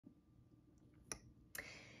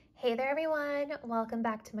Hey there everyone, welcome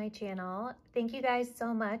back to my channel. Thank you guys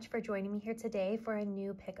so much for joining me here today for a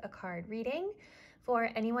new pick a card reading.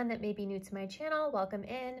 For anyone that may be new to my channel, welcome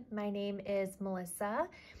in. My name is Melissa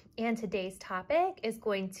and today's topic is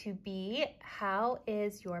going to be how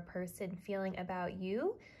is your person feeling about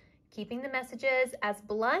you? Keeping the messages as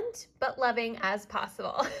blunt but loving as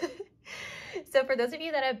possible. So for those of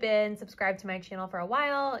you that have been subscribed to my channel for a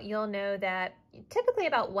while, you'll know that typically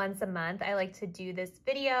about once a month, I like to do this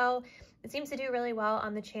video. It seems to do really well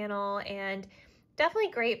on the channel and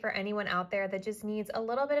definitely great for anyone out there that just needs a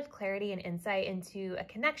little bit of clarity and insight into a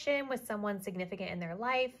connection with someone significant in their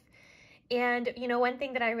life. And you know, one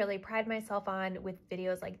thing that I really pride myself on with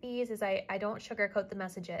videos like these is I don't sugarcoat the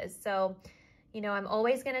messages. So, you know, I'm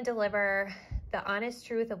always going to deliver the honest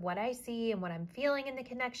truth of what I see and what I'm feeling in the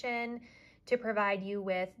connection to provide you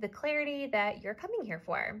with the clarity that you're coming here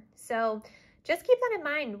for. So just keep that in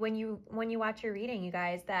mind when you watch your reading, you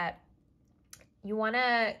guys, that you want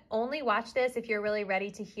to only watch this if you're really ready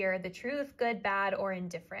to hear the truth, good, bad, or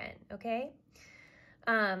indifferent, okay?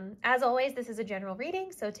 As always, this is a general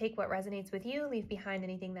reading, so take what resonates with you, leave behind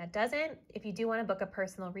anything that doesn't. If you do want to book a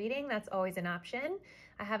personal reading, that's always an option.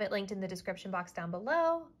 I have it linked in the description box down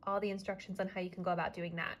below, all the instructions on how you can go about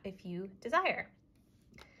doing that if you desire.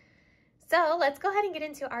 So let's go ahead and get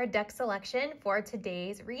into our deck selection for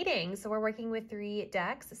today's reading. So we're working with 3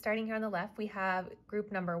 decks. Starting here on the left, we have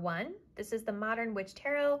group number 1. This is the Modern Witch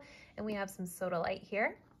Tarot, and we have some Sodalite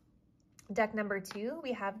here. Deck number 2,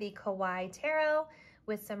 we have the Kawaii Tarot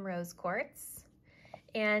with some Rose Quartz.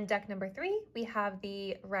 And deck number 3, we have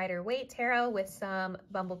the Waite Tarot with some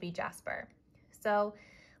Bumblebee Jasper. So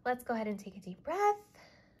let's go ahead and take a deep breath.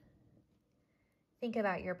 Think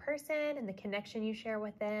about your person and the connection you share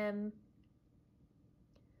with them.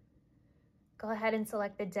 Go ahead and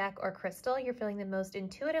select the deck or crystal you're feeling the most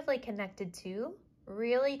intuitively connected to,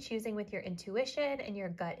 really choosing with your intuition and your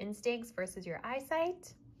gut instincts versus your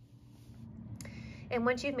eyesight. And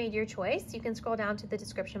once you've made your choice, you can scroll down to the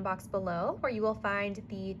description box below where you will find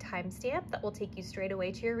the timestamp that will take you straight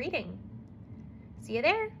away to your reading. See you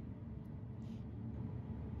there.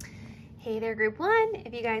 Hey there, group 1.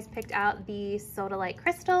 If you guys picked out the Sodalite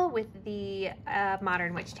crystal with the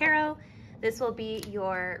Modern Witch Tarot, this will be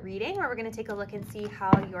your reading where we're going to take a look and see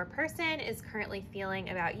how your person is currently feeling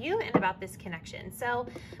about you and about this connection. So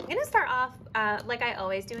I'm going to start off like I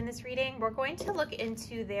always do in this reading. We're going to look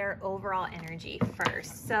into their overall energy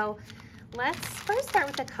first. So let's first start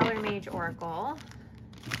with the Color Mage Oracle.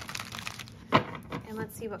 And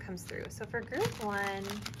let's see what comes through. So for group 1,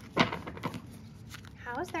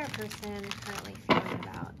 how is their person currently feeling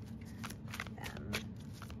about them?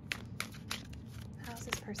 How's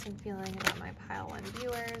this person feeling about my pile 1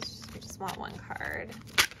 viewers? We just want 1 card.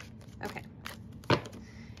 Okay.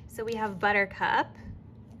 So we have Buttercup.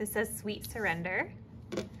 This says Sweet Surrender.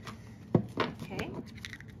 Okay.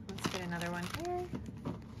 Let's get another one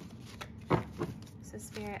here. So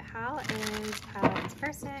Spirit, how is pile 1's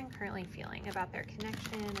person currently feeling about their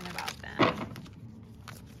connection and about them?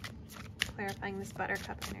 Clarifying this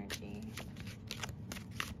Buttercup energy.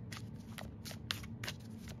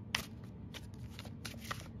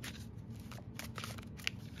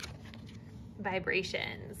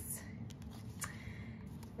 Vibrations.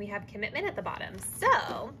 We have commitment at the bottom.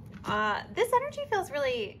 So this energy feels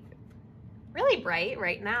really bright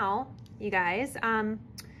right now, you guys.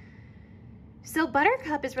 So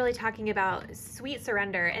Buttercup is really talking about sweet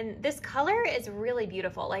surrender, and this color is really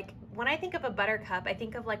beautiful. Like when I think of a buttercup, I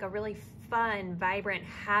think of like a really fun, vibrant,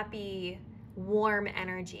 happy, warm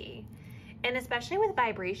energy. And especially with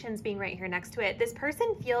vibrations being right here next to it, this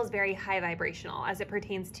person feels very high vibrational as it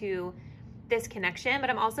pertains to this connection, but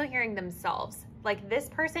I'm also hearing themselves. Like this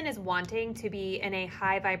person is wanting to be in a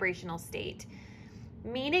high vibrational state,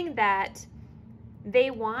 meaning that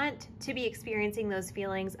they want to be experiencing those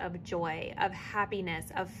feelings of joy, of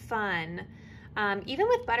happiness, of fun. Even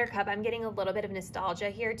with Buttercup, I'm getting a little bit of nostalgia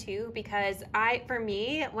here too, because for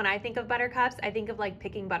me, when I think of buttercups, I think of like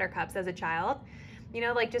picking buttercups as a child. You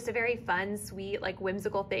know, like just a very fun, sweet, like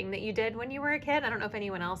whimsical thing that you did when you were a kid. I don't know if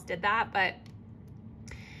anyone else did that, but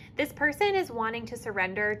this person is wanting to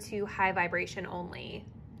surrender to high vibration only.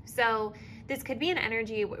 So this could be an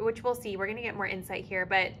energy, which we'll see. We're going to get more insight here,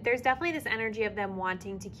 but there's definitely this energy of them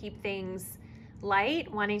wanting to keep things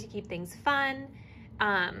light, wanting to keep things fun.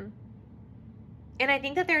 And I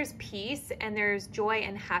think that there's peace and there's joy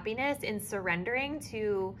and happiness in surrendering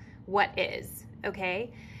to what is,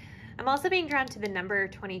 okay? I'm also being drawn to the number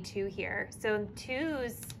 22 here. So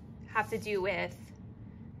 2s have to do with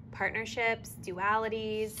partnerships,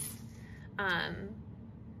 dualities.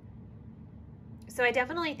 So I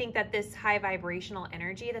definitely think that this high vibrational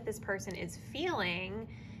energy that this person is feeling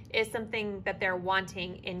is something that they're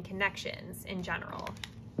wanting in connections in general,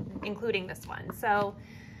 including this one. So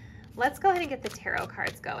let's go ahead and get the tarot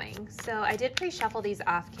cards going. So I did pre-shuffle these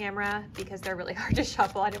off camera because they're really hard to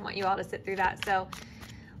shuffle. I didn't want you all to sit through that. So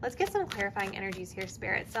let's get some clarifying energies here,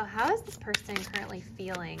 Spirit. So how is this person currently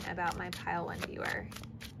feeling about my pile one viewer?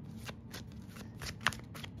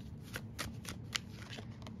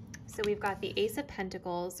 So we've got the Ace of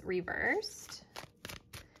Pentacles reversed.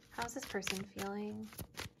 How's this person feeling?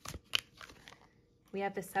 We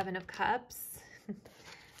have the Seven of Cups.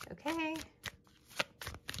 Okay.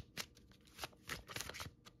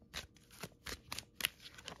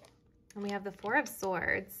 And we have the Four of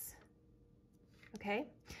Swords. Okay.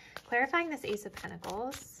 Clarifying this Ace of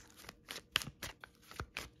Pentacles.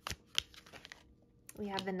 We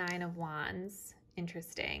have the Nine of Wands.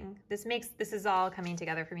 Interesting. This is all coming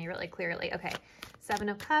together for me really clearly. Okay. Seven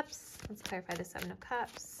of Cups. Let's clarify the Seven of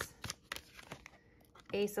Cups.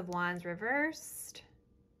 Ace of Wands reversed.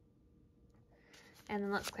 And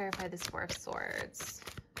then let's clarify this Four of Swords.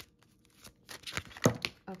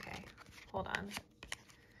 Okay. Hold on.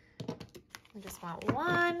 I just want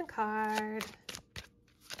one card.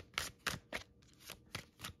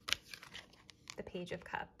 The Page of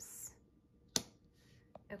Cups.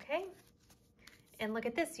 Okay. And look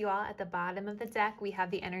at this, you all. At the bottom of the deck, we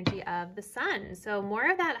have the energy of the sun. So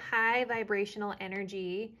more of that high vibrational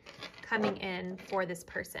energy coming in for this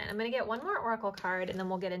person. I'm going to get one more oracle card and then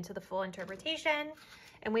we'll get into the full interpretation.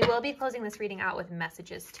 And we will be closing this reading out with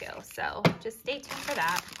messages too. So just stay tuned for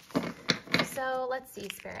that. So let's see,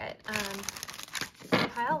 Spirit.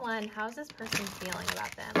 Pile one, how's this person feeling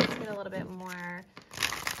about them? Let's get a little bit more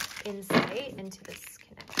insight into this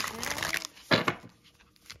connection.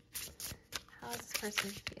 How is this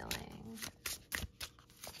person feeling?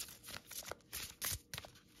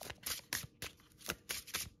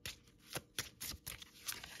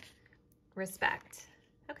 Respect.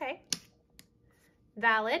 Okay.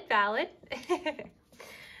 Valid, valid.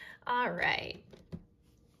 All right.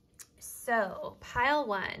 So, pile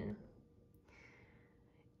one.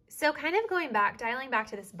 So kind of dialing back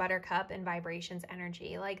to this buttercup and vibrations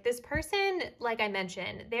energy, like this person, like I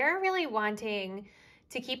mentioned, they're really wanting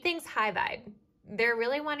to keep things high vibe. They're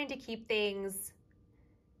really wanting to keep things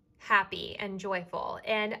happy and joyful.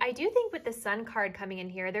 And I do think with the Sun card coming in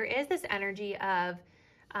here, there is this energy of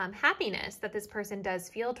happiness that this person does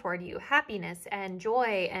feel toward you. Happiness and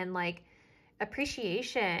joy and like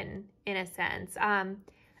appreciation in a sense. I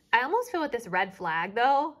almost feel with this red flag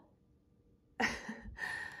though,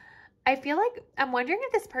 I feel like I'm wondering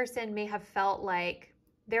if this person may have felt like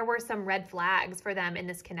there were some red flags for them in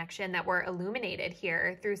this connection that were illuminated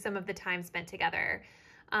here through some of the time spent together.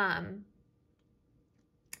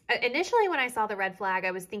 Initially, when I saw the red flag,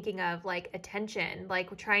 I was thinking of like attention,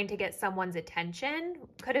 like trying to get someone's attention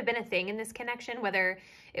could have been a thing in this connection, whether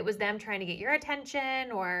it was them trying to get your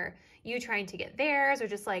attention or you trying to get theirs or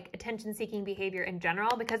just like attention-seeking behavior in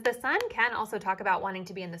general, because the sun can also talk about wanting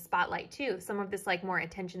to be in the spotlight too, some of this like more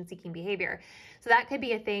attention-seeking behavior. So that could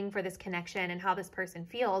be a thing for this connection and how this person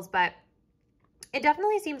feels, but it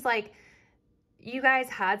definitely seems like you guys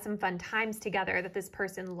had some fun times together that this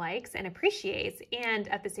person likes and appreciates. And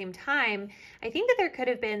at the same time, I think that there could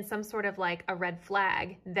have been some sort of like a red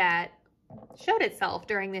flag that showed itself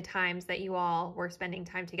during the times that you all were spending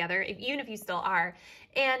time together, even if you still are.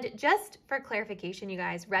 And just for clarification, you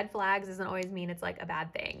guys, red flags doesn't always mean it's like a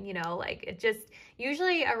bad thing, you know, like it just,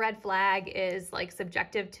 usually a red flag is like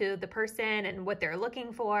subjective to the person and what they're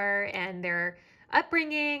looking for and their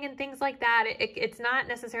upbringing and things like that. It's not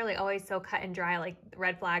necessarily always so cut and dry, like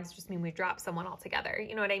red flags just mean we dropped someone altogether.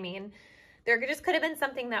 You know what I mean? There just could have been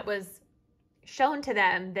something that was shown to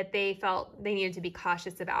them that they felt they needed to be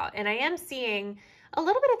cautious about. And I am seeing a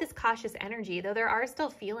little bit of this cautious energy, though there are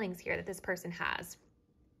still feelings here that this person has.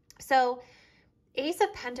 So Ace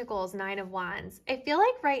of Pentacles, Nine of Wands. I feel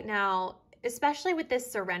like right now, especially with this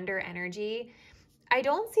surrender energy, I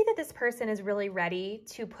don't see that this person is really ready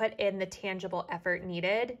to put in the tangible effort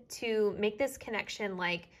needed to make this connection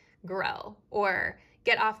like grow or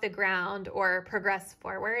get off the ground or progress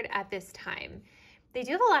forward at this time. They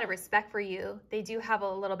do have a lot of respect for you. They do have a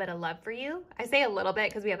little bit of love for you. I say a little bit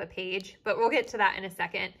because we have a page, but we'll get to that in a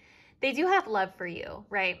second. They do have love for you,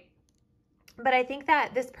 right? But I think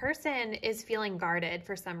that this person is feeling guarded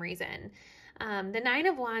for some reason. The Nine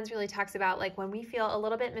of Wands really talks about like when we feel a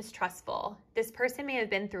little bit mistrustful. This person may have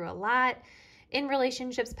been through a lot in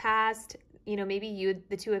relationships past. You know, maybe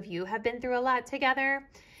the two of you have been through a lot together.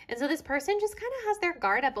 And so this person just kind of has their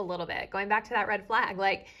guard up a little bit, going back to that red flag.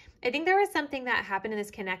 Like I think there was something that happened in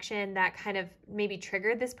this connection that kind of maybe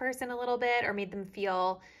triggered this person a little bit or made them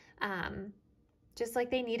feel just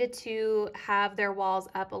like they needed to have their walls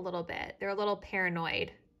up a little bit. They're a little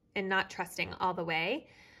paranoid and not trusting all the way.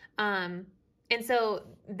 And so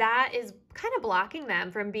that is kind of blocking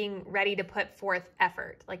them from being ready to put forth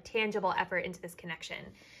effort, like tangible effort into this connection.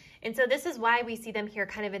 And so this is why we see them here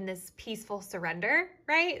kind of in this peaceful surrender,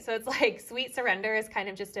 right? So it's like sweet surrender is kind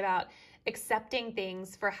of just about accepting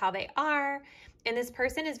things for how they are. And this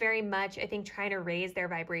person is very much, I think, trying to raise their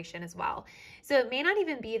vibration as well. So it may not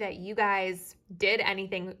even be that you guys did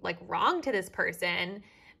anything like wrong to this person.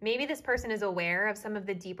 Maybe this person is aware of some of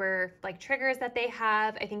the deeper like triggers that they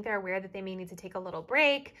have. I think they're aware that they may need to take a little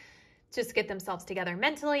break, just get themselves together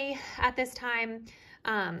mentally at this time.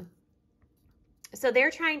 So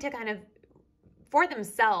they're trying to kind of, for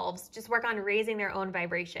themselves, just work on raising their own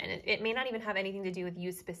vibration. It may not even have anything to do with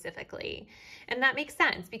you specifically. And that makes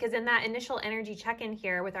sense because in that initial energy check-in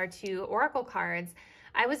here with our 2 oracle cards,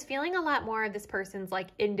 I was feeling a lot more of this person's like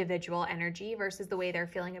individual energy versus the way they're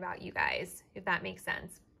feeling about you guys, if that makes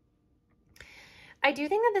sense. I do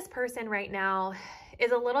think that this person right now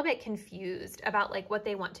is a little bit confused about like what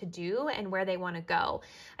they want to do and where they want to go.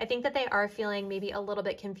 I think that they are feeling maybe a little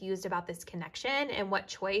bit confused about this connection and what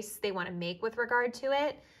choice they want to make with regard to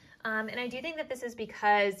it. And I do think that this is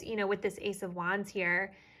because, you know, with this Ace of Wands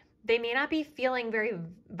here, they may not be feeling very,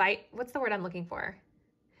 what's the word I'm looking for?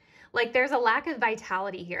 Like there's a lack of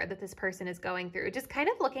vitality here that this person is going through. Just kind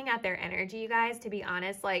of looking at their energy, you guys, to be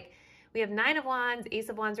honest, like we have 9 of Wands, Ace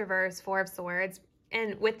of Wands reverse, 4 of Swords.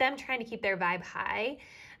 And with them trying to keep their vibe high,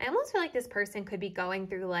 I almost feel like this person could be going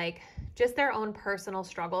through like just their own personal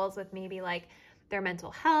struggles with maybe like their mental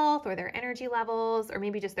health or their energy levels or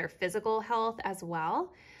maybe just their physical health as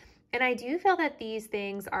well. And I do feel that these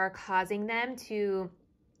things are causing them to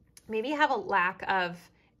maybe have a lack of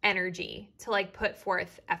energy to like put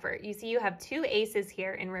forth effort. You see, you have 2 aces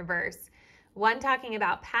here in reverse. One talking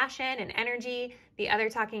about passion and energy, the other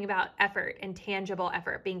talking about effort and tangible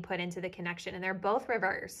effort being put into the connection, and they're both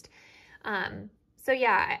reversed. So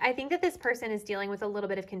yeah, I think that this person is dealing with a little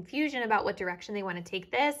bit of confusion about what direction they want to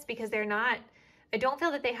take this because I don't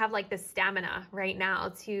feel that they have like the stamina right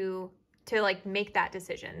now to like make that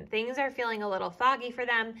decision. Things are feeling a little foggy for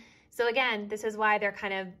them. So again, this is why they're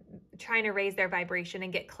kind of trying to raise their vibration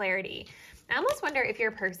and get clarity. I almost wonder if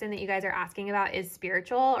your person that you guys are asking about is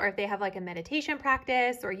spiritual or if they have like a meditation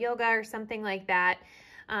practice or yoga or something like that.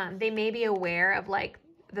 They may be aware of like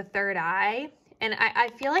the third eye. And I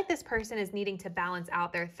feel like this person is needing to balance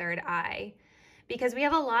out their third eye because we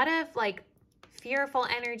have a lot of like fearful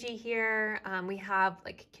energy here. We have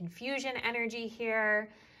like confusion energy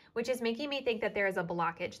here, which is making me think that there is a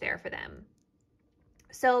blockage there for them.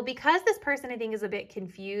 So because this person I think is a bit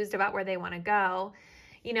confused about where they want to go,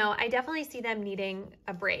 you know, I definitely see them needing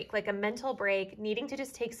a break, like a mental break, needing to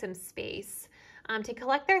just take some space to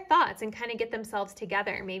collect their thoughts and kind of get themselves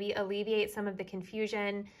together, maybe alleviate some of the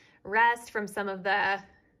confusion, rest from some of the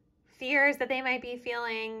fears that they might be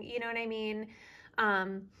feeling, you know what I mean?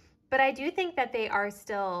 But I do think that they are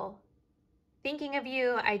still thinking of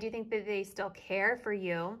you. I do think that they still care for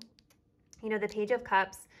you. You know, the Page of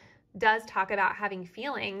Cups does talk about having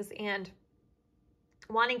feelings and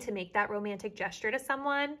wanting to make that romantic gesture to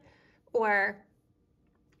someone or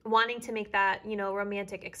wanting to make that, you know,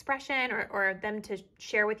 romantic expression or them to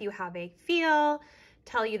share with you how they feel,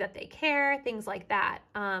 tell you that they care, things like that.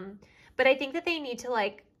 But I think that they need to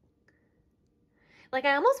like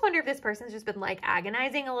I almost wonder if this person's just been like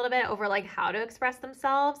agonizing a little bit over like how to express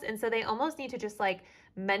themselves. And so they almost need to just like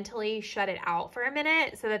mentally shut it out for a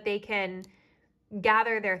minute so that they can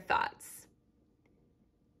gather their thoughts.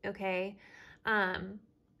 Okay.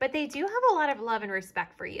 But they do have a lot of love and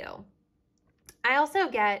respect for you. I also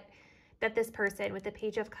get that this person with the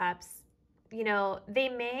Page of Cups, you know, they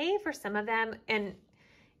may, for some of them, and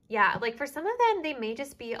yeah, like for some of them, they may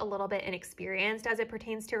just be a little bit inexperienced as it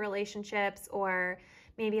pertains to relationships or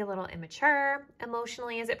maybe a little immature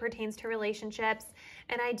emotionally as it pertains to relationships.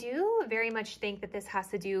 And I do very much think that this has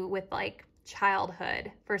to do with like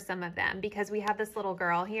childhood for some of them because we have this little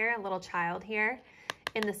girl here, a little child here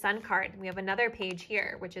in the Sun card. We have another page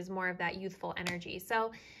here, which is more of that youthful energy.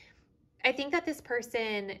 So I think that this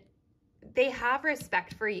person, they have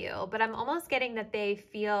respect for you, but I'm almost getting that they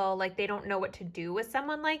feel like they don't know what to do with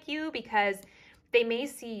someone like you because they may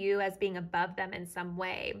see you as being above them in some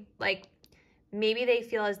way. Like maybe they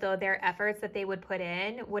feel as though their efforts that they would put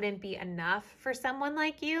in wouldn't be enough for someone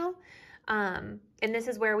like you. And this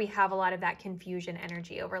is where we have a lot of that confusion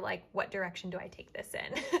energy over like, what direction do I take this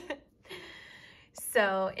in?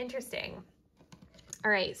 So interesting. All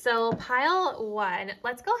right, so pile 1,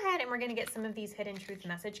 let's go ahead and we're gonna get some of these hidden truth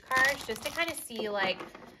message cards just to kind of see like,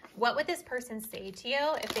 what would this person say to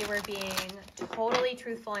you if they were being totally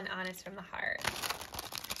truthful and honest from the heart?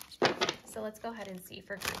 So let's go ahead and see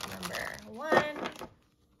for group number 1.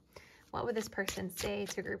 What would this person say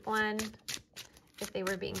to group 1 if they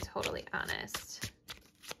were being totally honest?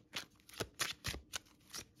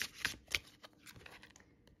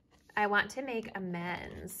 I want to make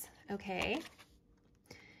amends. Okay.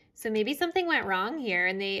 So maybe something went wrong here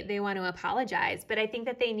and they want to apologize, but I think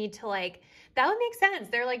that they need to like, that would make sense.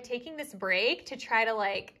 They're like taking this break to try to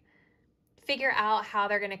like figure out how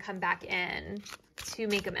they're going to come back in to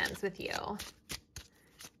make amends with you.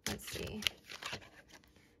 Let's see.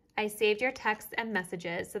 I saved your texts and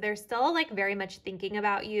messages. So they're still like very much thinking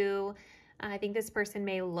about you. I think this person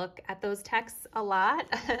may look at those texts a lot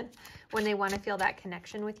when they want to feel that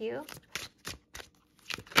connection with you.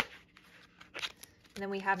 And then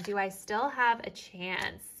we have, do I still have a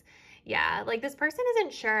chance? Yeah, like this person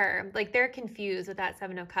isn't sure. Like they're confused with that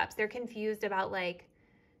 7 of Cups. They're confused about like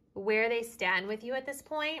where they stand with you at this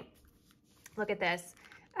point. Look at this.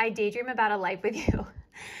 I daydream about a life with you.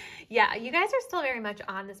 Yeah, you guys are still very much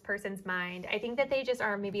on this person's mind. I think that they just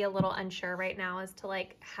are maybe a little unsure right now as to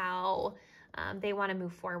like how they want to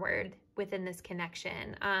move forward within this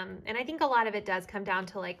connection. And I think a lot of it does come down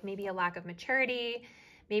to like maybe a lack of maturity,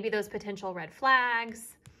 maybe those potential red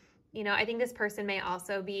flags. You know, I think this person may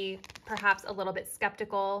also be perhaps a little bit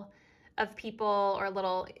skeptical of people or a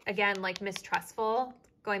little, again, like mistrustful,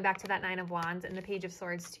 going back to that 9 of Wands and the Page of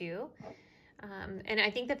Swords too. And I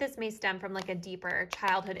think that this may stem from like a deeper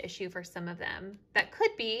childhood issue for some of them that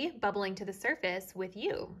could be bubbling to the surface with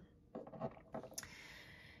you.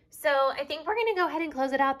 So I think we're going to go ahead and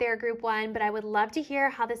close it out there, group 1, but I would love to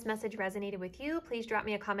hear how this message resonated with you. Please drop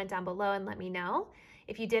me a comment down below and let me know.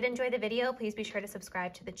 If you did enjoy the video, please be sure to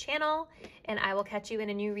subscribe to the channel, and I will catch you in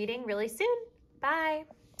a new reading really soon. Bye.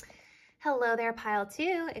 Hello there, pile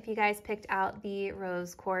 2. If you guys picked out the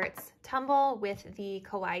Rose Quartz Tumble with the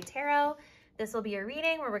Kawaii Tarot, this will be a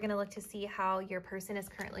reading where we're going to look to see how your person is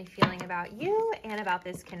currently feeling about you and about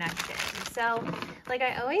this connection. So like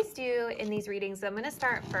I always do in these readings, I'm going to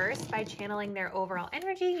start first by channeling their overall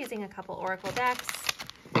energy using a couple oracle decks.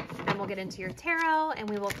 Then we'll get into your tarot and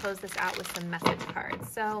we will close this out with some message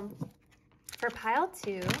cards. So for pile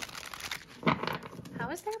 2, how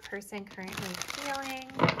is their person currently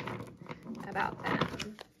feeling about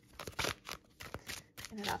them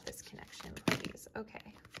and about this connection, please?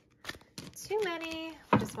 Okay. Too many.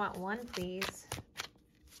 I just want one, please.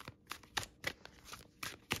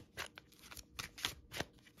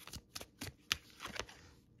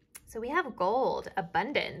 So we have gold,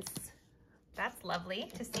 abundance. That's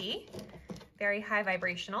lovely to see. Very high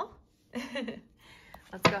vibrational.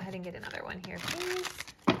 Let's go ahead and get another one here, please.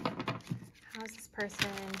 How is this person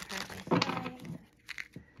currently feeling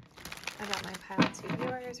about my pile 2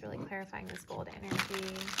 viewers? Really clarifying this gold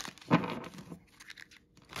energy.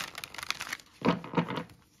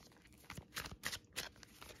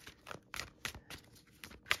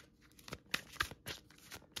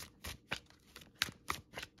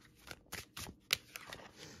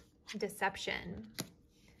 Deception.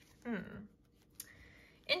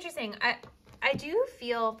 Interesting. I do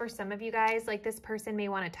feel for some of you guys like this person may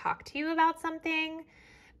want to talk to you about something,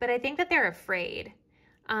 but I think that they're afraid.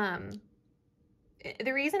 The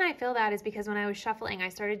reason I feel that is because when I was shuffling, I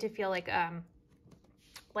started to feel like a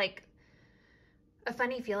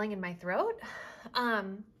funny feeling in my throat.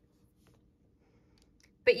 But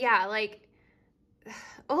yeah, like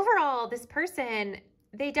overall, this person,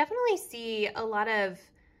 they definitely see a lot of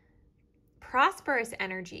prosperous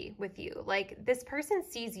energy with you. Like this person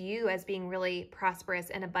sees you as being really prosperous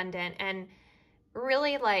and abundant and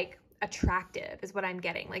really like attractive is what I'm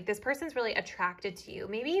getting. Like this person's really attracted to you.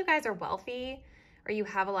 Maybe you guys are wealthy or you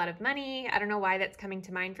have a lot of money. I don't know why that's coming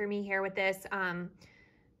to mind for me here with this.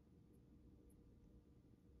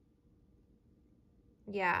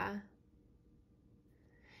 Yeah.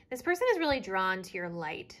 This person is really drawn to your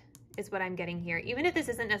light is what I'm getting here. Even if this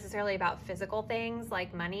isn't necessarily about physical things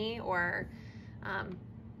like money or,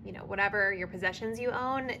 you know, whatever your possessions you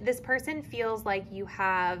own, this person feels like you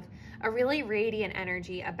have a really radiant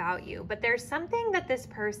energy about you. But there's something that this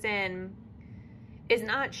person is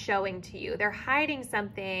not showing to you. They're hiding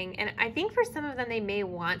something. And I think for some of them, they may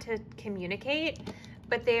want to communicate,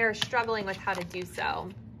 but they are struggling with how to do so.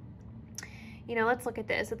 You know, let's look at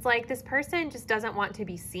this. It's like this person just doesn't want to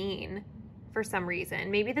be seen for some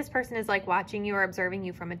reason. Maybe this person is like watching you or observing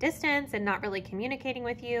you from a distance and not really communicating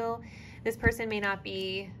with you. This person may not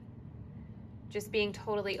be just being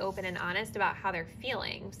totally open and honest about how they're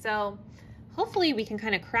feeling. So hopefully we can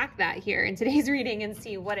kind of crack that here in today's reading and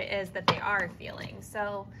see what it is that they are feeling.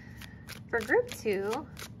 So for group 2,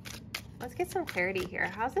 let's get some clarity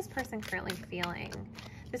here. How's this person currently feeling?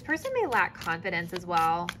 This person may lack confidence as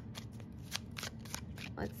well.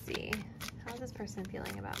 Let's see. How's this person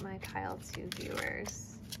feeling about my pile 2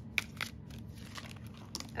 viewers?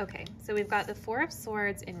 Okay, so we've got the 4 of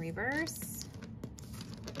Swords in reverse.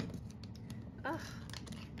 Ugh.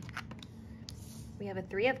 We have a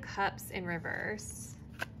 3 of Cups in reverse.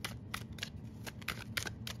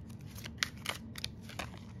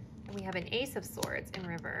 And we have an Ace of Swords in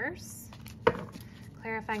reverse.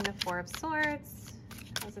 Clarifying the 4 of Swords.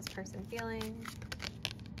 How's this person feeling?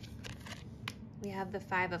 We have the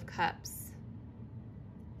 5 of Cups.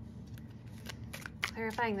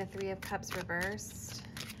 Clarifying the 3 of Cups reversed.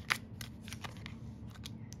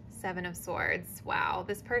 7 of Swords. Wow,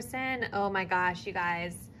 this person, oh my gosh, you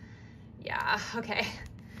guys. Yeah, okay.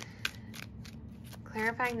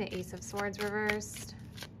 Clarifying the Ace of Swords reversed.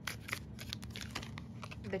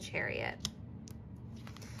 The Chariot.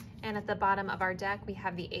 And at the bottom of our deck, we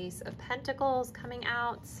have the Ace of Pentacles coming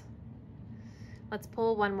out. Let's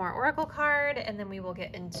pull one more Oracle card, and then we will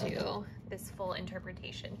get into this full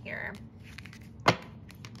interpretation here. Let's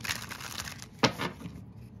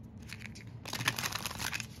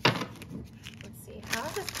see, how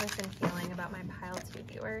is this person feeling about my pile 2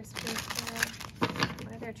 viewers, please?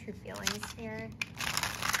 What are their true feelings here?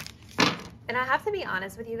 And I have to be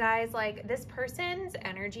honest with you guys, like this person's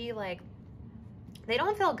energy, like they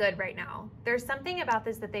don't feel good right now. There's something about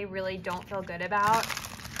this that they really don't feel good about.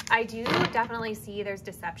 I do definitely see there's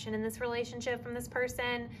deception in this relationship from this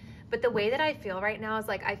person, but the way that I feel right now is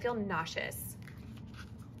like I feel nauseous.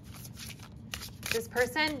 This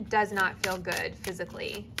person does not feel good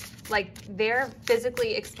physically. Like they're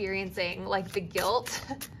physically experiencing like the guilt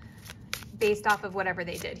based off of whatever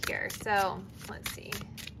they did here. So let's see.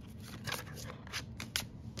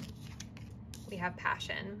 We have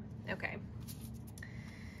passion. Okay.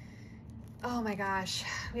 Oh my gosh,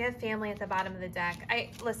 we have family at the bottom of the deck.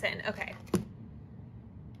 Listen, okay.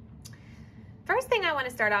 First thing I want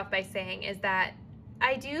to start off by saying is that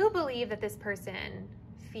I do believe that this person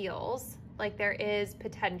feels like there is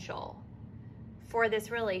potential for this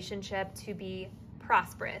relationship to be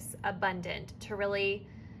prosperous, abundant, to really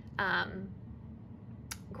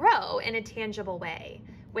grow in a tangible way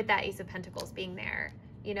with that Ace of Pentacles being there,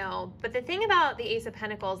 you know. But the thing about the Ace of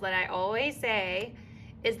Pentacles that I always say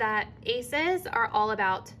is that aces are all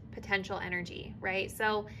about potential energy, right?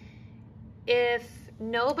 So if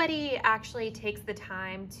nobody actually takes the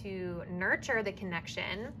time to nurture the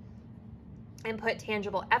connection and put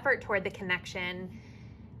tangible effort toward the connection,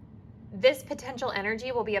 this potential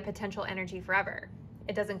energy will be a potential energy forever.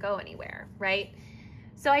 It doesn't go anywhere, right?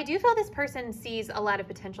 So I do feel this person sees a lot of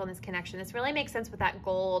potential in this connection. This really makes sense with that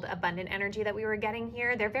gold, abundant energy that we were getting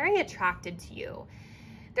here. They're very attracted to you.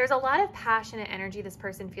 There's a lot of passionate energy this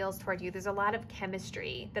person feels toward you. There's a lot of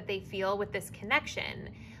chemistry that they feel with this connection.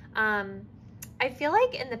 I feel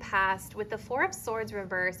like in the past, with the 4 of Swords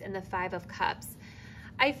reversed and the 5 of Cups,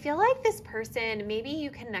 I feel like this person, maybe you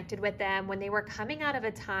connected with them when they were coming out of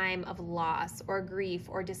a time of loss or grief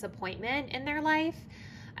or disappointment in their life.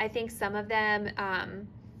 I think some of them,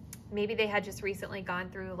 maybe they had just recently gone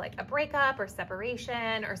through like a breakup or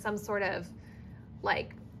separation or some sort of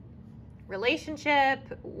like relationship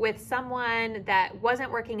with someone that wasn't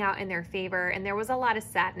working out in their favor, and there was a lot of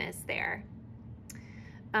sadness there.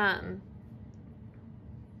 And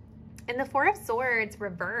the 4 of Swords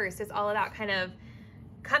reverse is all about kind of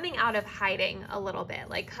coming out of hiding a little bit,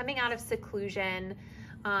 like coming out of seclusion.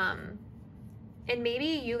 And maybe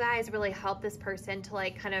you guys really help this person to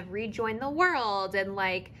like kind of rejoin the world and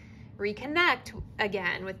like reconnect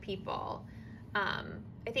again with people.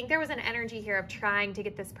 I think there was an energy here of trying to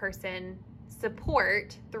get this person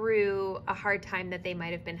support through a hard time that they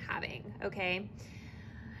might have been having, okay?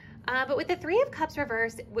 But with the 3 of Cups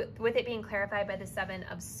reversed, with it being clarified by the 7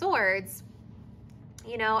 of Swords,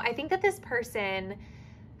 you know, I think that this person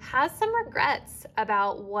has some regrets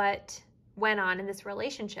about what went on in this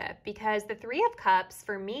relationship, because the 3 of Cups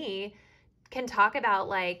for me can talk about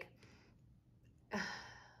like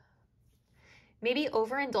maybe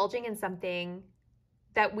overindulging in something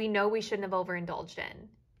that we know we shouldn't have overindulged in,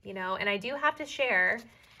 you know. And I do have to share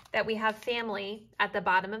that we have family at the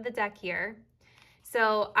bottom of the deck here.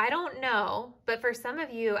 So I don't know, but for some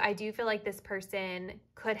of you, I do feel like this person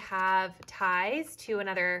could have ties to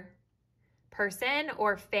another person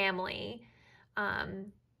or family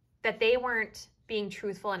that they weren't being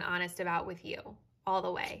truthful and honest about with you all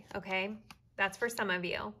the way, okay? That's for some of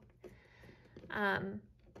you.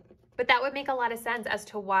 But that would make a lot of sense as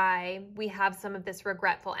to why we have some of this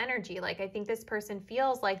regretful energy. Like, I think this person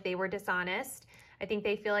feels like they were dishonest. I think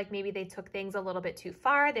they feel like maybe they took things a little bit too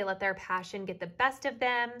far. They let their passion get the best of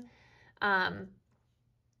them.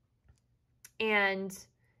 And,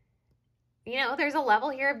 you know, there's a level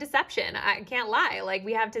here of deception. I can't lie. Like,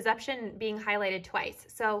 we have deception being highlighted twice.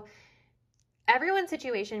 So everyone's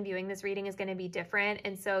situation viewing this reading is going to be different.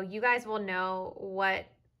 And so you guys will know what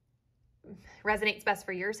resonates best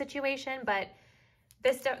for your situation. But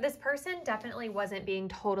this person definitely wasn't being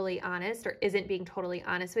totally honest, or isn't being totally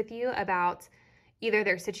honest with you about either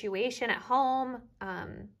their situation at home,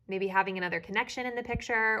 maybe having another connection in the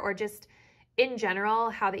picture, or just in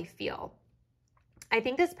general, how they feel. I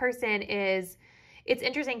think this person it's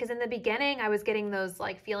interesting because in the beginning, I was getting those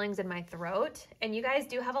like feelings in my throat, and you guys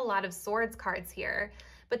do have a lot of swords cards here,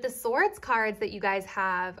 but the swords cards that you guys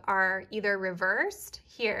have are either reversed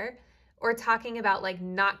here or talking about like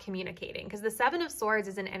not communicating, because the Seven of Swords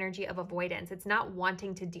is an energy of avoidance. It's not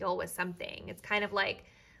wanting to deal with something. It's kind of like,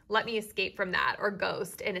 let me escape from that, or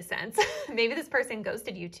ghost in a sense. Maybe this person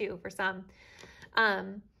ghosted you too for some.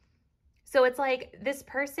 So it's like this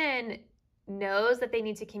person knows that they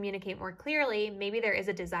need to communicate more clearly. Maybe there is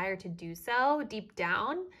a desire to do so deep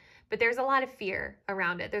down, but there's a lot of fear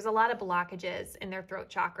around it. There's a lot of blockages in their throat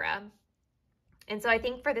chakra. And so I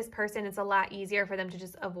think for this person, it's a lot easier for them to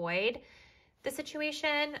just avoid the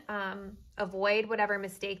situation, avoid whatever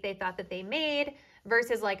mistake they thought that they made,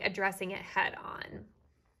 versus like addressing it head on.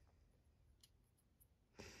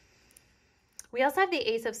 We also have the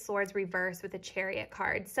Ace of Swords reversed with the Chariot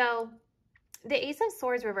card. So the Ace of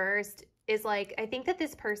Swords reversed is like, I think that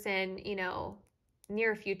this person, you know,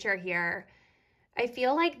 near future here, I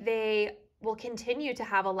feel like they will continue to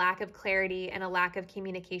have a lack of clarity and a lack of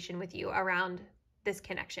communication with you around this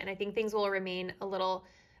connection. I think things will remain a little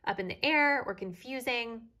up in the air or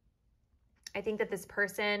confusing. I think that this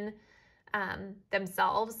person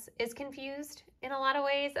themselves is confused in a lot of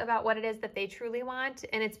ways about what it is that they truly want.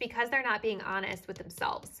 And it's because they're not being honest with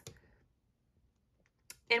themselves.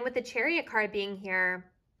 And with the Chariot card being here,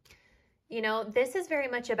 you know, this is very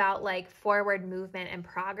much about like forward movement and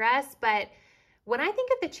progress. But when I think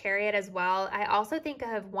of the Chariot as well, I also think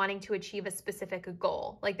of wanting to achieve a specific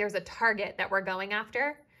goal. Like there's a target that we're going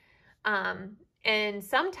after. And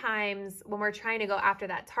sometimes when we're trying to go after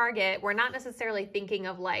that target, we're not necessarily thinking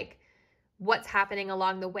of like what's happening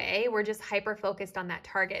along the way. We're just hyper focused on that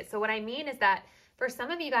target. So what I mean is that for some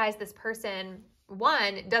of you guys, this person,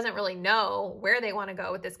 one, doesn't really know where they want to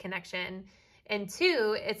go with this connection. And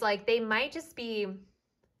two, it's like they might just be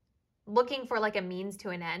looking for like a means to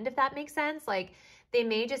an end, if that makes sense. Like they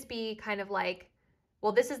may just be kind of like,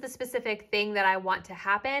 well, this is the specific thing that I want to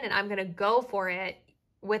happen, and I'm going to go for it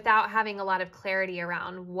without having a lot of clarity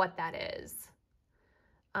around what that is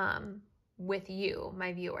with you,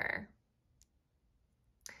 my viewer.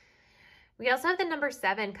 We also have the number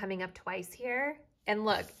 7 coming up twice here. And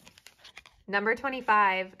look, number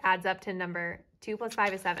 25 adds up to number 2 plus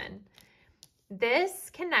 5 is 7. This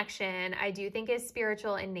connection, I do think, is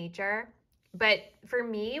spiritual in nature. But for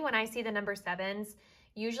me, when I see the number 7s,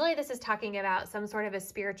 usually this is talking about some sort of a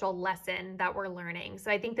spiritual lesson that we're learning. So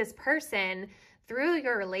I think this person, through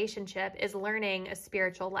your relationship, is learning a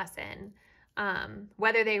spiritual lesson,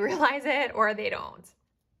 whether they realize it or they don't.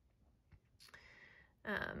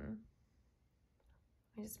 Let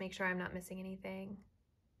me just make sure I'm not missing anything.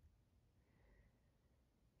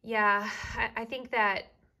 Yeah, I think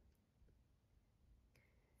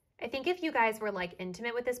if you guys were like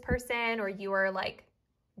intimate with this person, or you were like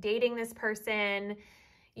dating this person,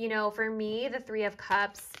 you know, for me, the 3 of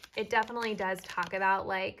Cups, it definitely does talk about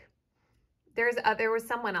like there was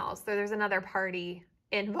someone else, there's another party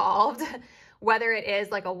involved, whether it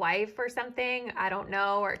is like a wife or something, I don't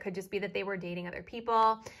know, or it could just be that they were dating other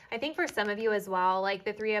people. I think for some of you as well, like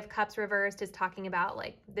the 3 of Cups reversed is talking about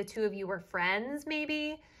like the 2 of you were friends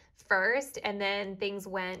maybe first, and then things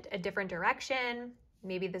went a different direction.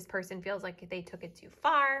 Maybe this person feels like they took it too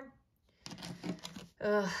far.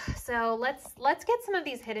 So let's get some of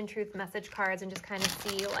these hidden truth message cards and just kind of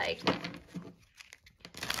see like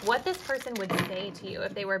what this person would say to you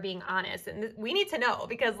if they were being honest. And we need to know,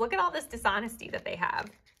 because look at all this dishonesty that they have.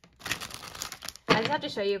 I just have to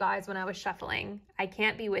show you guys, when I was shuffling, I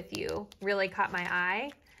Can't Be With You really caught my eye.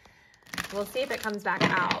 We'll see if it comes back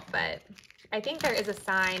out, but I think there is a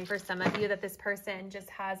sign for some of you that this person just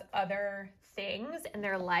has other things in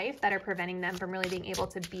their life that are preventing them from really being able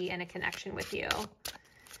to be in a connection with you.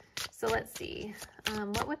 So let's see.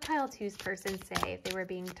 What would pile 2's person say if they were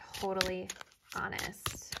being totally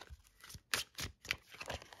honest?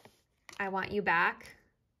 I want you back.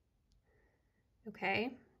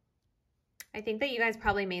 Okay. I think that you guys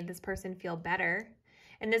probably made this person feel better.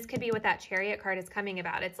 And this could be what that Chariot card is coming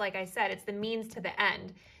about. It's like I said, it's the means to the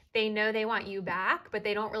end. They know they want you back, but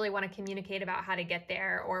they don't really want to communicate about how to get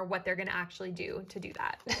there or what they're going to actually do to do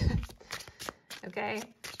that. Okay.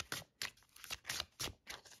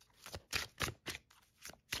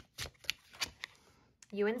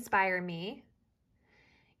 You inspire me.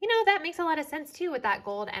 You know, that makes a lot of sense too with that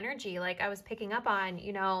gold energy. Like I was picking up on,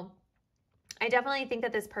 you know, I definitely think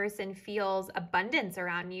that this person feels abundance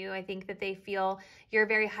around you. I think that they feel you're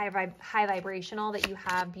very high vibrational, that you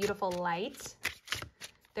have beautiful light.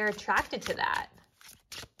 They're attracted to that.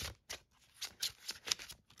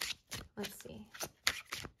 Let's see.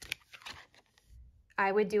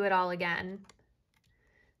 I would do it all again.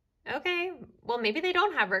 Okay, well, maybe they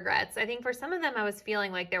don't have regrets. I think for some of them, I was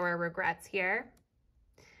feeling like there were regrets here.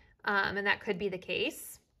 And that could be the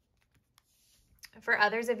case. For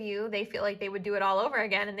others of you, they feel like they would do it all over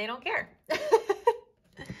again and they don't care.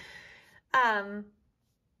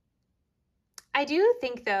 I do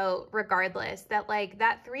think though, regardless, that like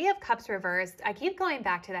that 3 of Cups reversed, I keep going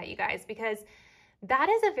back to that, you guys, because that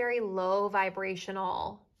is a very low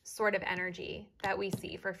vibrational sort of energy that we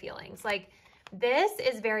see for feelings. Like this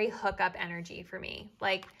is very hookup energy for me.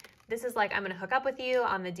 Like this is like, I'm going to hook up with you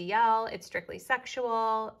on the DL. It's strictly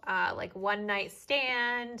sexual, like one night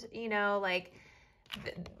stand, you know, like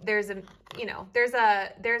there's a, you know, there's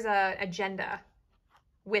a agenda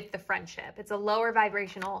with the friendship. It's a lower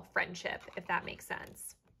vibrational friendship, if that makes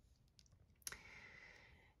sense.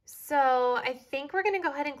 So I think we're going to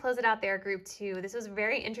go ahead and close it out there, group 2. This was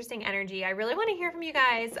very interesting energy. I really want to hear from you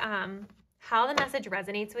guys how the message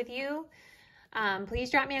resonates with you. Please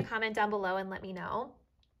drop me a comment down below and let me know.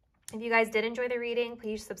 If you guys did enjoy the reading,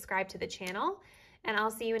 please subscribe to the channel, and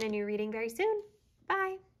I'll see you in a new reading very soon.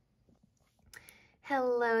 Bye.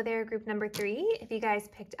 Hello there, group number 3. If you guys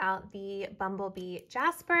picked out the Bumblebee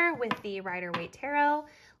Jasper with the Rider-Waite Tarot,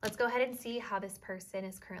 let's go ahead and see how this person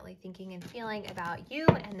is currently thinking and feeling about you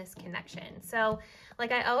and this connection. So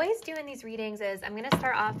like I always do in these readings is I'm going to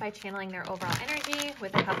start off by channeling their overall energy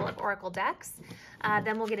with a couple of oracle decks.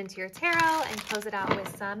 Then we'll get into your tarot and close it out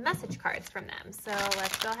with some message cards from them. So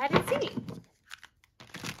let's go ahead and see.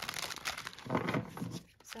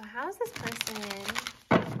 So how is this person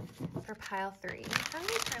for pile 3? How are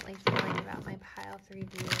you currently feeling about my pile 3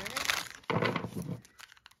 viewers?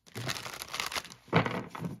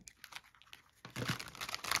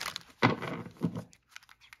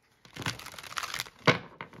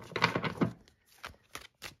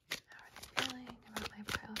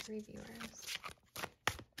 Viewers.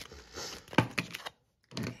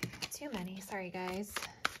 Okay, too many. Sorry, guys.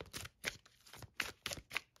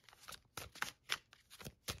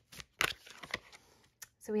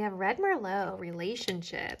 So we have Red Merlot,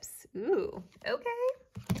 relationships. Ooh,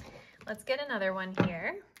 okay. Let's get another one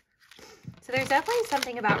here. So there's definitely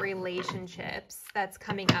something about relationships that's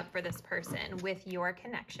coming up for this person with your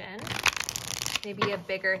connection. Maybe a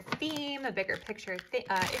bigger theme, a bigger picture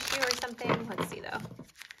issue or something. Let's see though.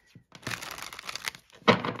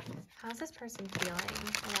 How's this person feeling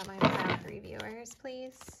about my pile 3 viewers,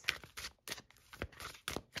 please?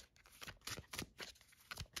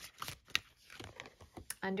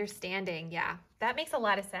 Understanding, yeah, that makes a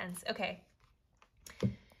lot of sense. Okay.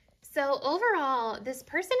 So overall, this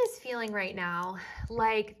person is feeling right now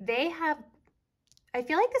like I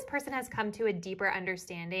feel like this person has come to a deeper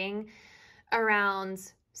understanding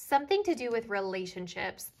around something to do with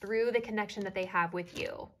relationships through the connection that they have with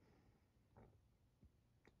you.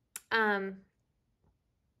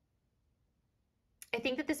 I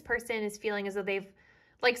think that this person is feeling as though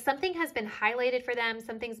like something has been highlighted for them,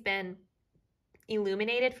 something's been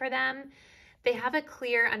illuminated for them. They have a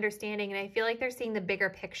clear understanding, and I feel like they're seeing the bigger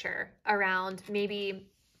picture around maybe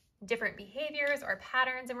different behaviors or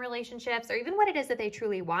patterns in relationships, or even what it is that they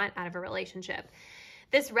truly want out of a relationship.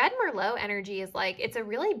 This Red Merlot energy is like, it's a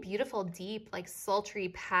really beautiful, deep, like sultry,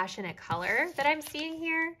 passionate color that I'm seeing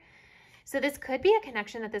here. So this could be a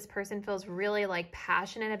connection that this person feels really like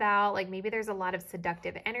passionate about. Like maybe there's a lot of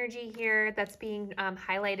seductive energy here that's being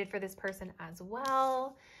highlighted for this person as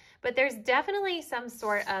well. But there's definitely some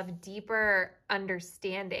sort of deeper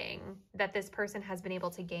understanding that this person has been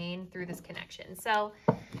able to gain through this connection. So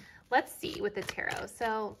let's see with the tarot.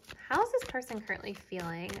 So how is this person currently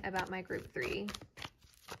feeling about my group 3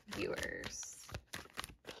 viewers?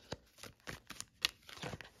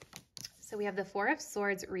 So we have the 4 of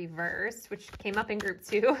Swords reversed, which came up in group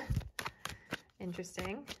 2.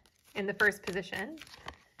 Interesting. In the first position.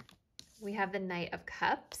 We have the Knight of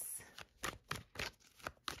Cups.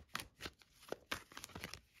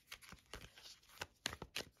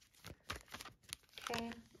 Okay.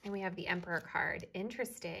 And we have the Emperor card.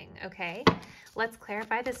 Interesting. Okay. Let's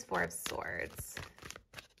clarify this Four of Swords.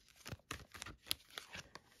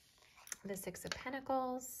 The Six of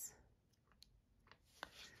Pentacles.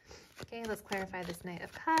 Okay, let's clarify this Knight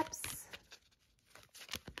of Cups.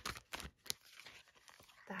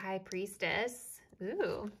 The High Priestess.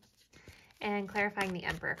 Ooh. And clarifying the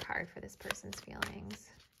Emperor card for this person's feelings.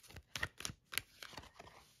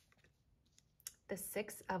 The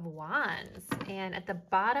Six of Wands. And at the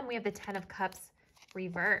bottom, we have the Ten of Cups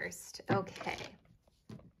reversed. Okay.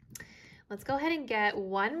 Let's go ahead and get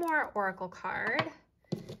one more Oracle card,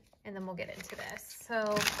 and then we'll get into this. So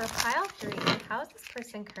for pile 3, how is this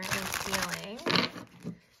person currently feeling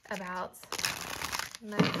about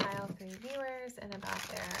my pile 3 viewers and about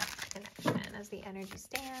their connection as the energy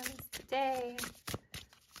stands today?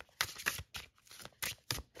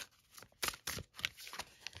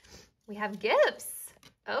 We have gifts.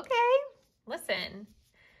 Okay, listen.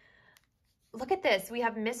 Look at this. We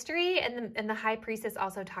have mystery, and the High Priestess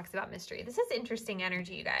also talks about mystery. This is interesting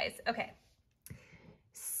energy, you guys. Okay.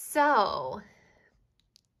 So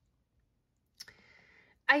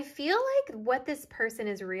I feel like what this person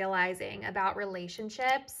is realizing about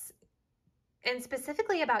relationships, and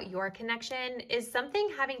specifically about your connection, is something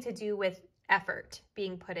having to do with effort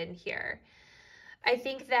being put in here. I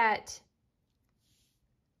think that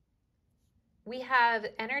we have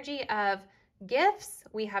energy of gifts.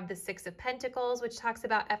 We have the Six of Pentacles, which talks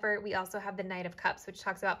about effort. We also have the Knight of Cups, which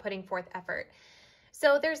talks about putting forth effort.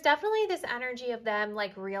 So there's definitely this energy of them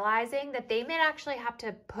like realizing that they may actually have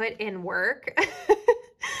to put in work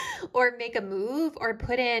or make a move or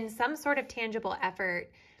put in some sort of tangible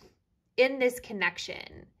effort in this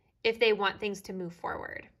connection if they want things to move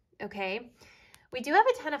forward. Okay. We do have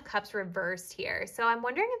a Ten of Cups reversed here. So I'm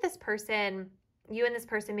wondering if this person, you and this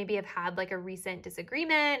person maybe have had like a recent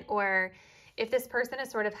disagreement, or if this person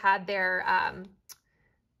has sort of had their,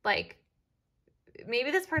 like,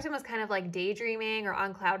 maybe this person was kind of like daydreaming or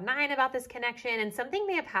on cloud 9 about this connection, and something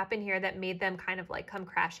may have happened here that made them kind of like come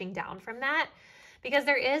crashing down from that, because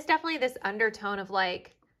there is definitely this undertone of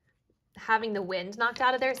like having the wind knocked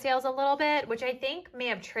out of their sails a little bit, which I think may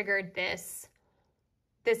have triggered this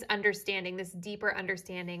understanding, this deeper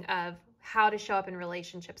understanding of how to show up in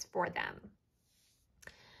relationships for them.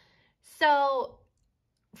 So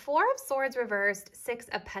Four of Swords reversed, Six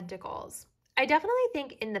of Pentacles. I definitely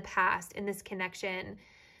think in the past, in this connection,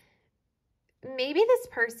 maybe this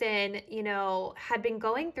person, you know, had been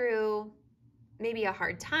going through maybe a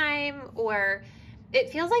hard time, or it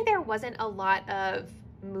feels like there wasn't a lot of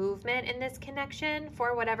movement in this connection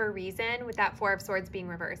for whatever reason, with that Four of Swords being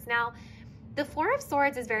reversed. Now, the Four of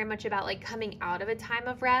Swords is very much about like coming out of a time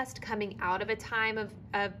of rest, coming out of a time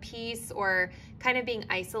of peace, or kind of being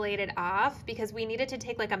isolated off, because we needed to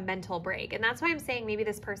take like a mental break. And that's why I'm saying maybe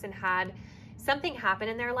this person had something happen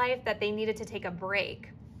in their life that they needed to take a break.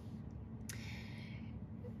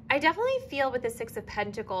 I definitely feel with the Six of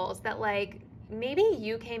Pentacles that like maybe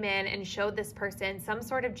you came in and showed this person some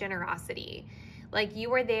sort of generosity. Like you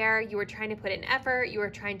were there, you were trying to put in effort, you were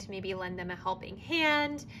trying to maybe lend them a helping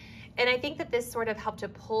hand. And I think that this sort of helped to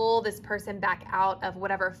pull this person back out of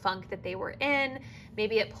whatever funk that they were in.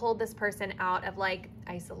 Maybe it pulled this person out of like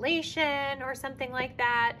isolation or something like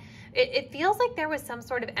that. It feels like there was some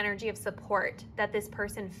sort of energy of support that this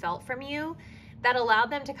person felt from you that allowed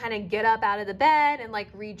them to kind of get up out of the bed and like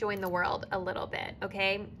rejoin the world a little bit,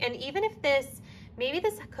 okay? And even if maybe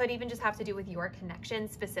this could even just have to do with your connection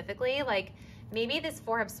specifically, like maybe this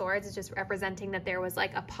Four of Swords is just representing that there was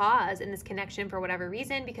like a pause in this connection for whatever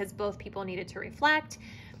reason, because both people needed to reflect.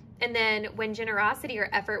 And then when generosity or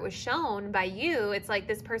effort was shown by you, it's like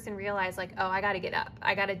this person realized like, oh, I got to get up.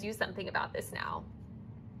 I got to do something about this now.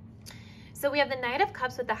 So we have the Knight of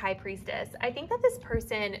Cups with the High Priestess. I think that this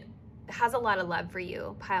person has a lot of love for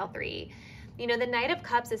you, pile 3. You know, the Knight of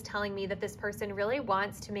Cups is telling me that this person really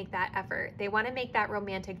wants to make that effort. They want to make that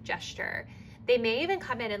romantic gesture. They may even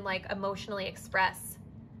come in and like emotionally express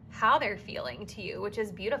how they're feeling to you, which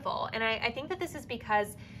is beautiful. And I think that this is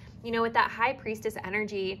because, you know, with that High Priestess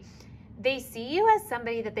energy, they see you as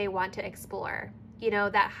somebody that they want to explore. You know,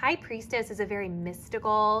 that High Priestess is a very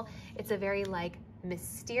mystical, it's a very like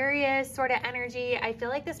mysterious sort of energy. I feel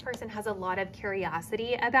like this person has a lot of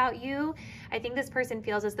curiosity about you. I think this person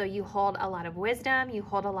feels as though you hold a lot of wisdom, you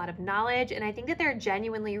hold a lot of knowledge, and I think that they're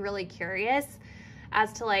genuinely really curious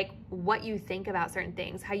as to like what you think about certain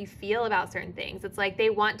things, how you feel about certain things. It's like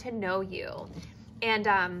they want to know you.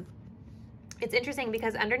 And it's interesting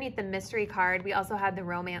because underneath the mystery card, we also had the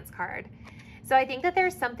romance card. So I think that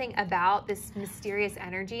there's something about this mysterious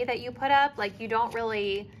energy that you put up. Like you don't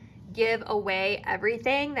really give away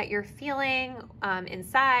everything that you're feeling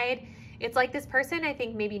inside. It's like this person, I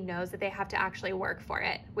think, maybe knows that they have to actually work for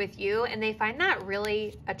it with you, and they find that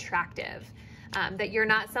really attractive, that you're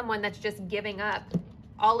not someone that's just giving up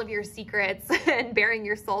all of your secrets and bearing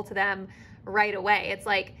your soul to them right away. It's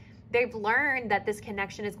like they've learned that this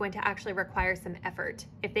connection is going to actually require some effort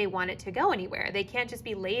if they want it to go anywhere. They can't just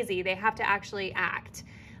be lazy. They have to actually act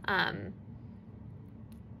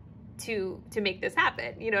to make this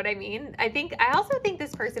happen. You know what I mean? I also think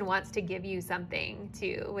this person wants to give you something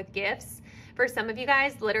too with gifts. For some of you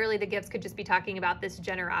guys, literally the gifts could just be talking about this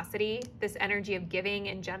generosity, this energy of giving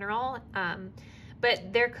in general.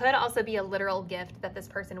 But there could also be a literal gift that this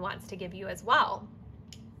person wants to give you as well.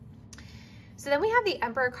 So then we have the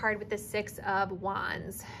Emperor card with the Six of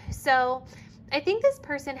Wands. So I think this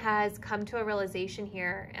person has come to a realization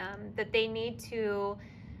here that they need to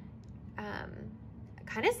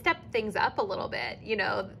kind of step things up a little bit. You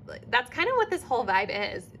know, that's kind of what this whole vibe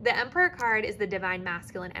is. The Emperor card is the divine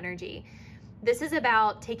masculine energy. This is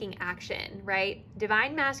about taking action, right?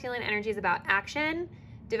 Divine masculine energy is about action.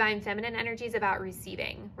 Divine feminine energy is about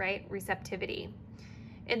receiving, right? Receptivity.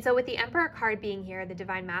 And so with the Emperor card being here, the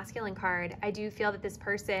divine masculine card, I do feel that this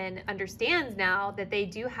person understands now that they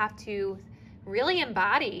do have to really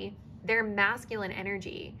embody their masculine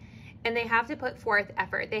energy, and they have to put forth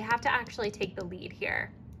effort. They have to actually take the lead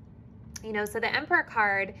here. You know, so the Emperor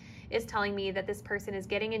card is telling me that this person is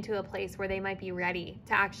getting into a place where they might be ready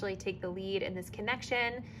to actually take the lead in this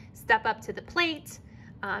connection, step up to the plate,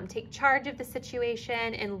 take charge of the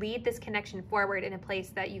situation, and lead this connection forward in a place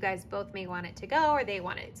that you guys both may want it to go, or they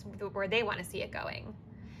want it where they want to see it going.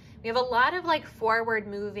 We have a lot of like forward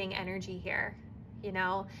moving energy here, you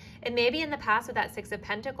know, and maybe in the past with that Six of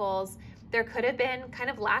Pentacles, there could have been kind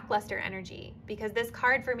of lackluster energy, because this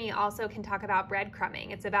card for me also can talk about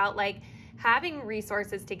breadcrumbing. It's about like having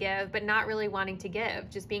resources to give, but not really wanting to give,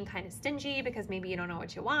 just being kind of stingy because maybe you don't know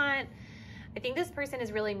what you want. I think this person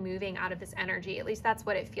is really moving out of this energy. At least that's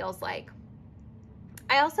what it feels like.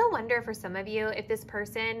 I also wonder for some of you if this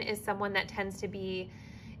person is someone that tends to be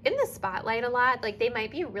in the spotlight a lot. Like they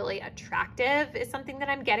might be really attractive is something that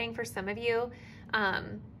I'm getting for some of you.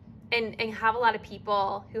 And have a lot of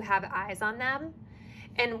people who have eyes on them.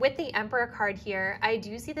 And with the Emperor card here, I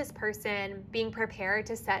do see this person being prepared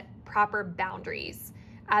to set proper boundaries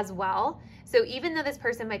as well. So even though this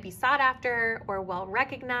person might be sought after or well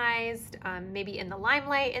recognized, maybe in the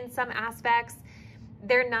limelight in some aspects,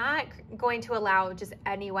 they're not going to allow just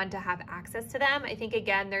anyone to have access to them. I think,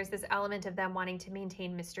 again, there's this element of them wanting to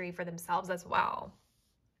maintain mystery for themselves as well.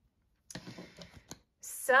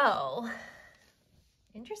 So,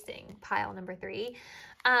 interesting, pile number 3.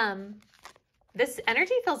 This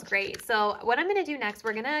energy feels great. So what I'm going to do next,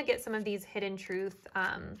 we're going to get some of these hidden truth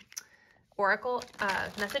oracle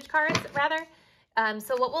message cards, rather.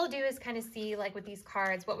 So what we'll do is kind of see, like with these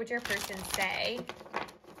cards, what would your person say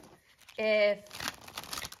if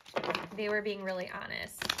they were being really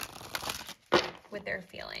honest with their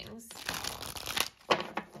feelings?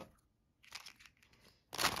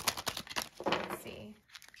 Let's see.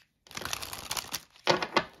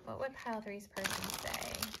 What would pile 3's person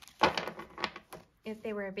say if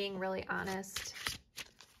they were being really honest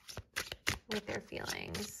with their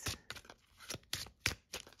feelings?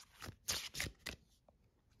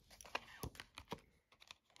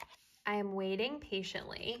 I am waiting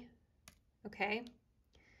patiently. Okay.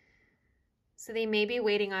 So they may be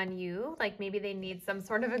waiting on you. Like maybe they need some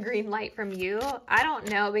sort of a green light from you. I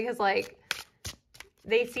don't know, because like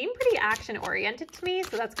they seem pretty action oriented to me.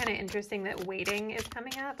 So that's kind of interesting that waiting is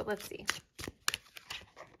coming up, but let's see.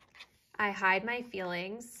 I hide my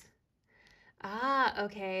feelings. Ah,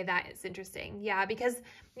 okay. That is interesting. Yeah. Because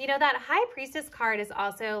you know, that High Priestess card is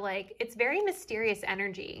also like, it's very mysterious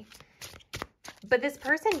energy. But this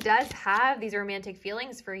person does have these romantic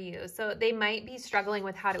feelings for you. So they might be struggling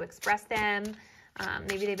with how to express them.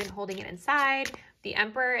 Maybe they've been holding it inside. The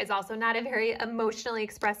Emperor is also not a very emotionally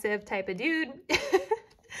expressive type of dude.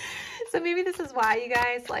 So maybe this is why, you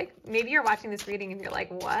guys, like, maybe you're watching this reading and you're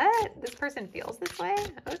like, what? This person feels this way?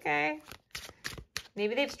 Okay.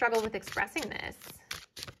 Maybe they've struggled with expressing this.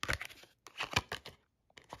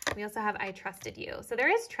 We also have I trusted you. So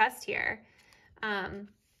there is trust here.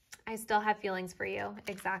 I still have feelings for you.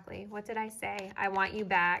 Exactly. What did I say? I want you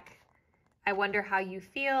back. I wonder how you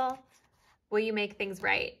feel. Will you make things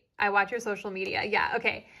right? I watch your social media. Yeah.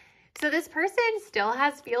 Okay. So this person still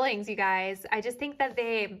has feelings, you guys. I just think that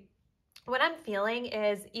what I'm feeling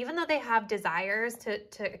is, even though they have desires to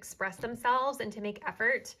express themselves and to make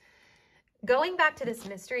effort, going back to this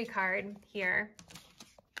mystery card here,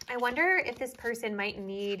 I wonder if this person might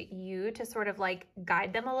need you to sort of like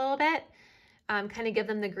guide them a little bit, kind of give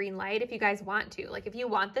them the green light if you guys want to. Like if you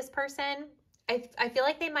want this person, I feel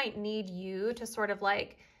like they might need you to sort of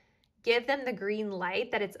like give them the green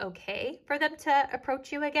light that it's okay for them to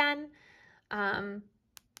approach you again.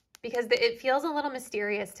 Because it feels a little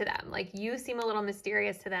mysterious to them. Like you seem a little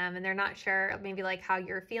mysterious to them and they're not sure maybe like how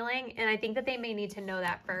you're feeling. And I think that they may need to know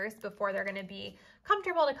that first before they're going to be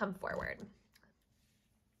comfortable to come forward.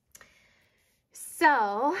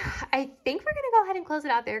 So I think we're going to go ahead and close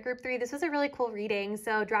it out there, group 3. This was a really cool reading.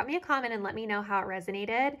 So drop me a comment and let me know how it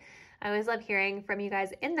resonated. I always love hearing from you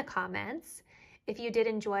guys in the comments. If you did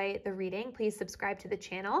enjoy the reading, please subscribe to the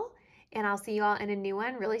channel and I'll see you all in a new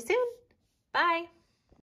one really soon. Bye.